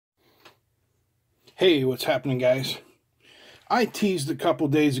Hey, what's happening, guys? I teased a couple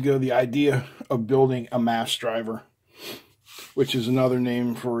days ago the idea of building a mass driver, which is another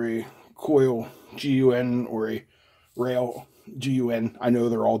name for a coil GUN or a rail GUN. I know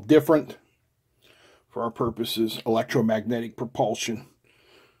they're all different. For our purposes, electromagnetic propulsion,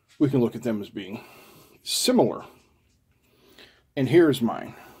 we can look at them as being similar. And here's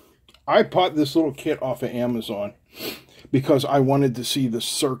mine. I bought this little kit off of Amazon because I wanted to see the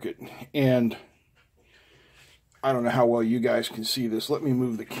circuit, and I don't know how well you guys can see this. Let me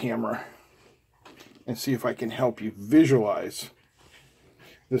move the camera and see if I can help you visualize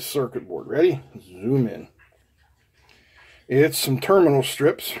this circuit board. Ready? Zoom in. It's some terminal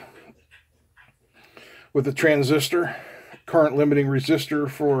strips with a transistor, current limiting resistor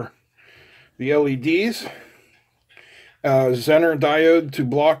for the LEDs, Zener diode to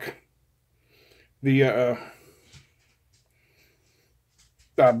block the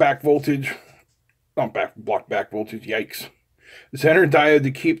back voltage. Not block back voltage, yikes. Zener diode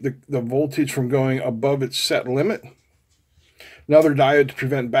to keep the voltage from going above its set limit. Another diode to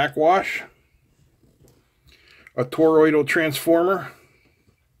prevent backwash. A toroidal transformer.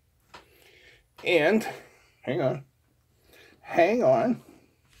 And, hang on.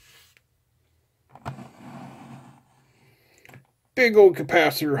 Big old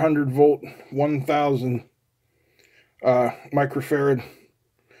capacitor, 100 volt, 1000 microfarad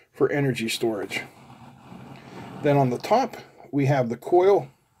for energy storage. Then on the top, we have the coil,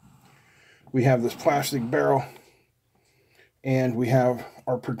 we have this plastic barrel, and we have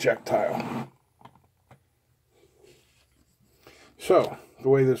our projectile. So, the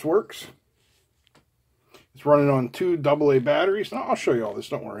way this works, it's running on 2 AA batteries. Now, I'll show you all this,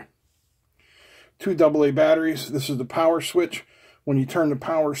 don't worry. 2 AA batteries. This is the power switch. When you turn the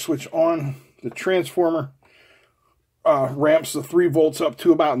power switch on, the transformer ramps the 3 volts up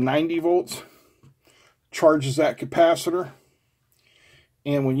to about 90 volts. Charges that capacitor.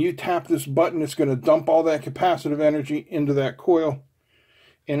 And when you tap this button, it's going to dump all that capacitive energy into that coil.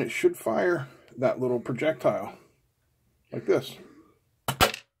 And it should fire that little projectile. Like this.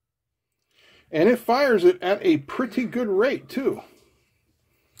 And it fires it at a pretty good rate, too.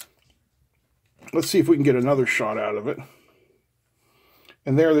 Let's see if we can get another shot out of it.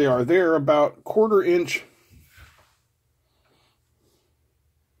 And there they are. They're about 1/4 inch.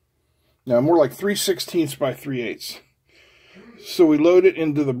 Now, more like 3/16 by 3/8. So we load it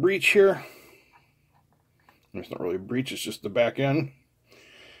into the breech here. It's not really a breech, it's just the back end.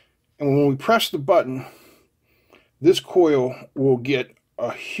 And when we press the button, this coil will get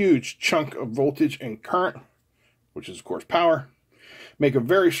a huge chunk of voltage and current, which is, of course, power, make a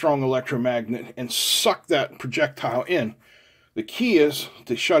very strong electromagnet, and suck that projectile in. The key is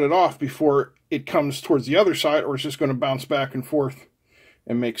to shut it off before it comes towards the other side, or it's just going to bounce back and forth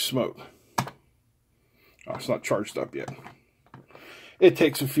and make smoke. Oh, it's not charged up yet. It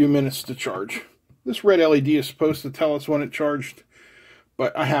takes a few minutes to charge. This red LED is supposed to tell us when it charged,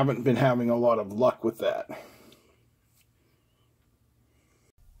 but I haven't been having a lot of luck with that.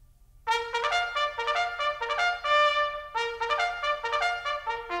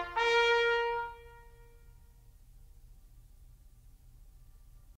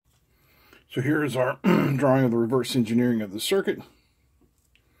 So here's our drawing of the reverse engineering of the circuit.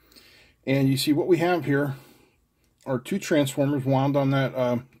 And you see what we have here are 2 transformers wound on that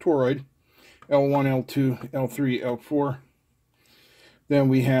toroid, L1, L2, L3, L4. Then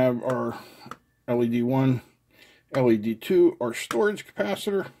we have our LED1, LED2, our storage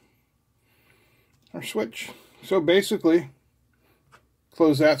capacitor, our switch. So basically,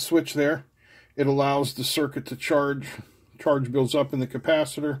 close that switch there. It allows the circuit to charge. Charge builds up in the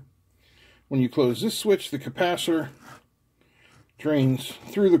capacitor. When you close this switch, the capacitor drains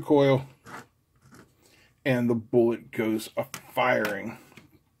through the coil, and the bullet goes a-firing.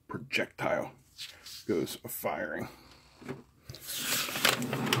 Projectile goes a-firing.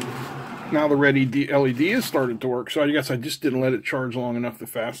 Now the red LED has started to work, so I guess I just didn't let it charge long enough the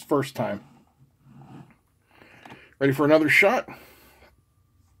first time. Ready for another shot?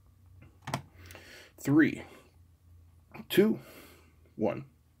 3, 2, 1.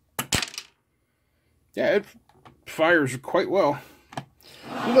 Yeah, it fires quite well.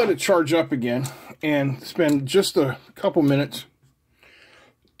 We'll let it charge up again and spend just a couple minutes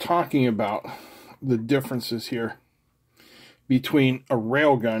talking about the differences here between a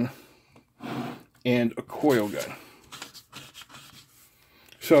railgun and a coil gun.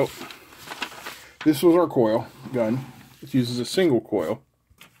 So, this was our coil gun. It uses a single coil.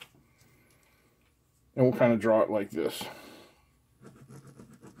 And we'll kind of draw it like this.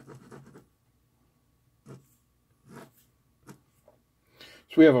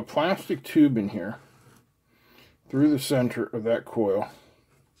 So we have a plastic tube in here through the center of that coil.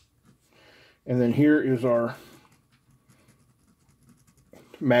 And then here is our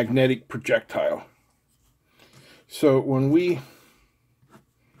magnetic projectile. So when we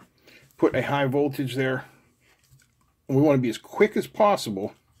put a high voltage there, we want to be as quick as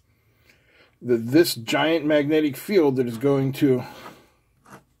possible, that this giant magnetic field that is going to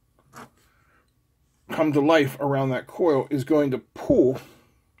come to life around that coil is going to pull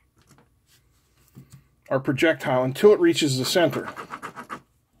our projectile until it reaches the center.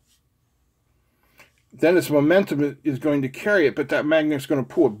 Then its momentum is going to carry it, but that magnet is going to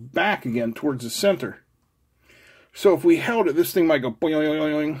pull it back again towards the center. So if we held it, this thing might go boing, boing,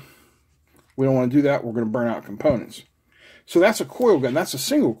 boing. We don't want to do that. We're going to burn out components. So that's a coil gun. That's a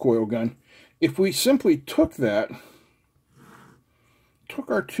single coil gun. If we simply took that,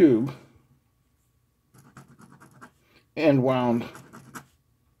 took our tube, and wound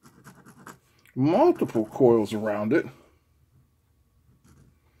multiple coils around it.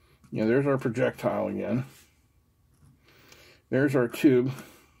 Yeah, there's our projectile again. There's our tube.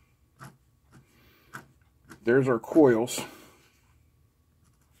 There's our coils.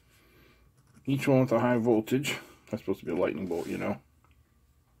 Each one with a high voltage. That's supposed to be a lightning bolt, you know.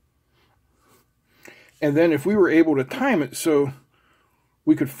 And then if we were able to time it so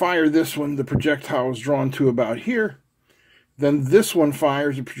we could fire this one, the projectile is drawn to about here. Then this one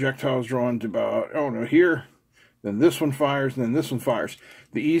fires, the projectile is drawn to about, oh no, here. Then this one fires, and then this one fires.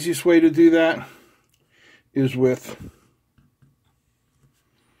 The easiest way to do that is with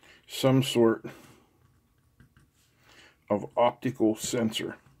some sort of optical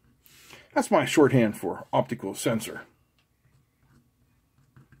sensor. That's my shorthand for optical sensor.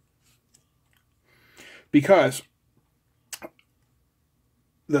 Because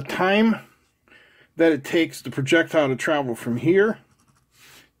the time that it takes the projectile to travel from here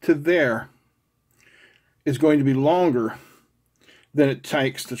to there is going to be longer than it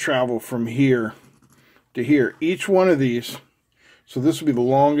takes to travel from here to here. Each one of these, so this will be the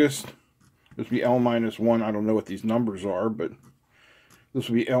longest. This will be L-1. I don't know what these numbers are, but this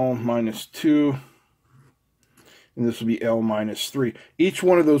will be L-2, and this will be L-3. Each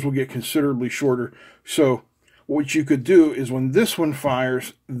one of those will get considerably shorter. So what you could do is when this one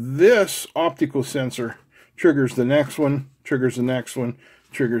fires, this optical sensor triggers the next one, triggers the next one,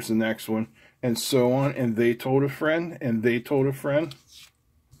 triggers the next one, and so on. And they told a friend, and they told a friend.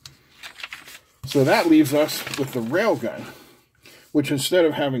 So that leaves us with the railgun, which instead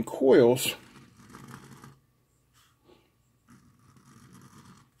of having coils,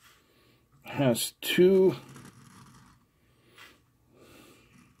 has two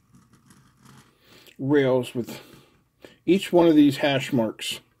rails with each one of these hash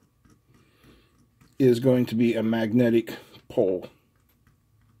marks is going to be a magnetic pole.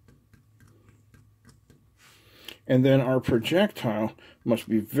 And then our projectile must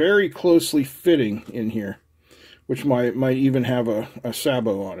be very closely fitting in here, which might even have a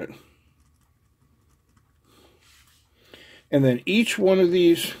sabot on it. And then each one of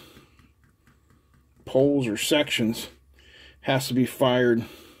these poles or sections has to be fired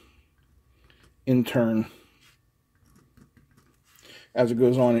in turn as it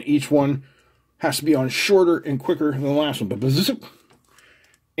goes on, and each one has to be on shorter and quicker than the last one.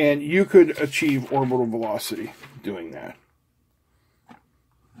 And you could achieve orbital velocity doing that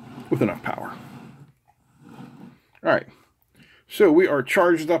with enough power. Alright, so we are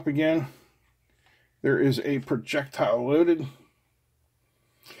charged up again. There is a projectile loaded.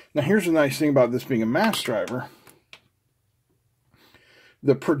 Now here's the nice thing about this being a mass driver.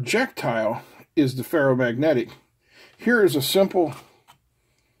 The projectile is the ferromagnetic. Here is a simple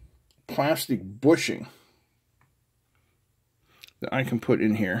plastic bushing that I can put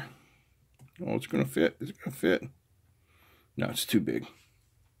in here. Oh, it's going to fit. Is it going to fit? No, it's too big.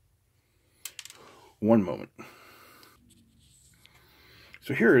 One moment.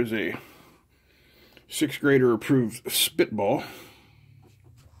 So here is a 6th grader approved spitball,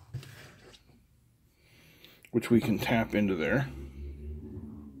 which we can tap into there.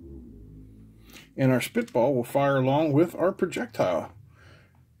 And our spitball will fire along with our projectile.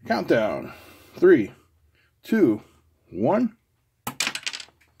 Countdown. 3, 2, 1.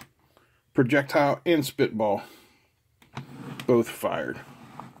 Projectile and spitball both fired.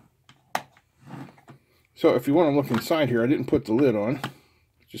 So if you want to look inside here, I didn't put the lid on.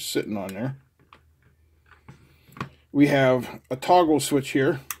 It's just sitting on there. We have a toggle switch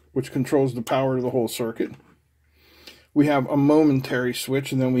here, which controls the power of the whole circuit. We have a momentary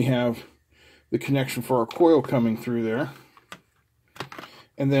switch, and then we have the connection for our coil coming through there.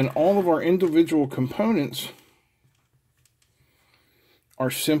 And then all of our individual components are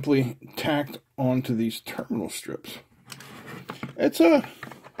simply tacked onto these terminal strips. It's a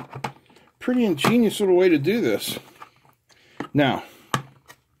pretty ingenious little way to do this. Now,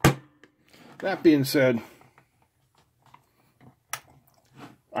 that being said,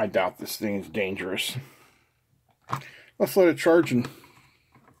 I doubt this thing is dangerous. Let's let it charge and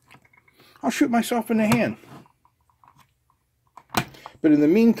I'll shoot myself in the hand. But in the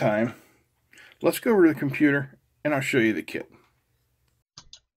meantime, let's go over to the computer and I'll show you the kit.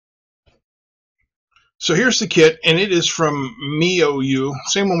 So here's the kit, and it is from MiOYOOW.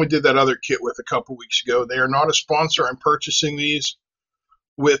 Same one we did that other kit with a couple weeks ago. They are not a sponsor. I'm purchasing these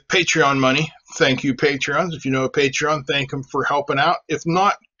with Patreon money. Thank you, Patreons. If you know a Patreon, thank them for helping out. If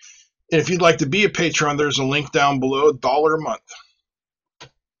not, and if you'd like to be a Patreon, there's a link down below, $1 a month.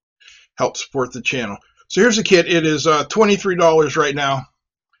 Help support the channel. So here's the kit. It is $23 right now.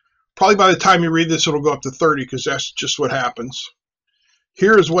 Probably by the time you read this, it'll go up to $30 because that's just what happens.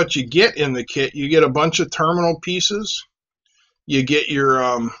 Here is what you get in the kit. You get a bunch of terminal pieces. You get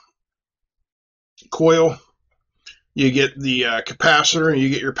your coil. You get the capacitor. And you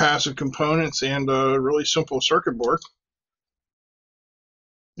get your passive components and a really simple circuit board.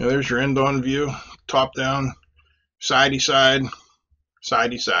 Now, there's your end-on view, top-down, sidey-side,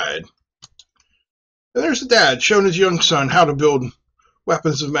 sidey-side. And there's the dad showing his young son how to build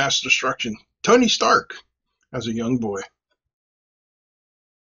weapons of mass destruction. Tony Stark as a young boy.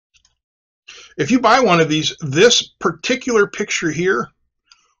 If you buy one of these, this particular picture here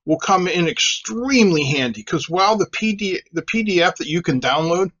will come in extremely handy because while the PDF that you can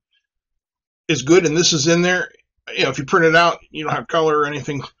download is good and this is in there, you know, if you print it out, you don't have color or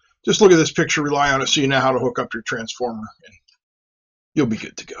anything, just look at this picture, rely on it so you know how to hook up your transformer and you'll be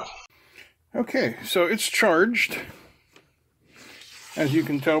good to go. Okay, so it's charged. As you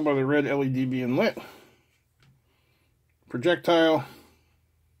can tell by the red LED being lit. Projectile.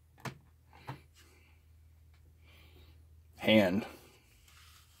 Hand.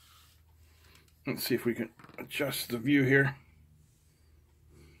 Let's see if we can adjust the view here.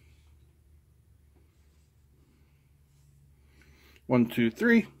 One, two,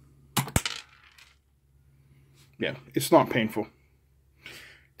 three. Yeah, it's not painful.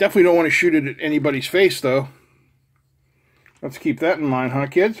 Definitely don't want to shoot it at anybody's face, though. Let's keep that in mind, huh,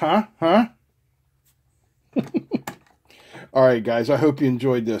 kids? Huh? Alright, guys, I hope you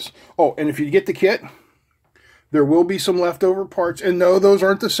enjoyed this. Oh, and if you get the kit, there will be some leftover parts. And no, those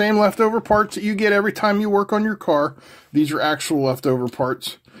aren't the same leftover parts that you get every time you work on your car. These are actual leftover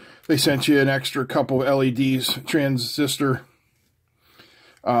parts. They sent you an extra couple of LEDs, transistor,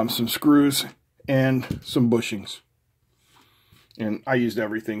 some screws, and some bushings. And I used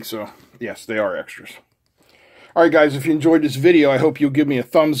everything, so yes, they are extras. Alright guys, if you enjoyed this video, I hope you'll give me a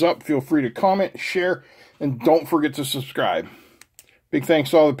thumbs up. Feel free to comment, share, and don't forget to subscribe. Big thanks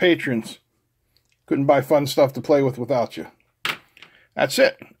to all the patrons. Couldn't buy fun stuff to play with without you. That's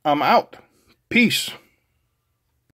it. I'm out. Peace.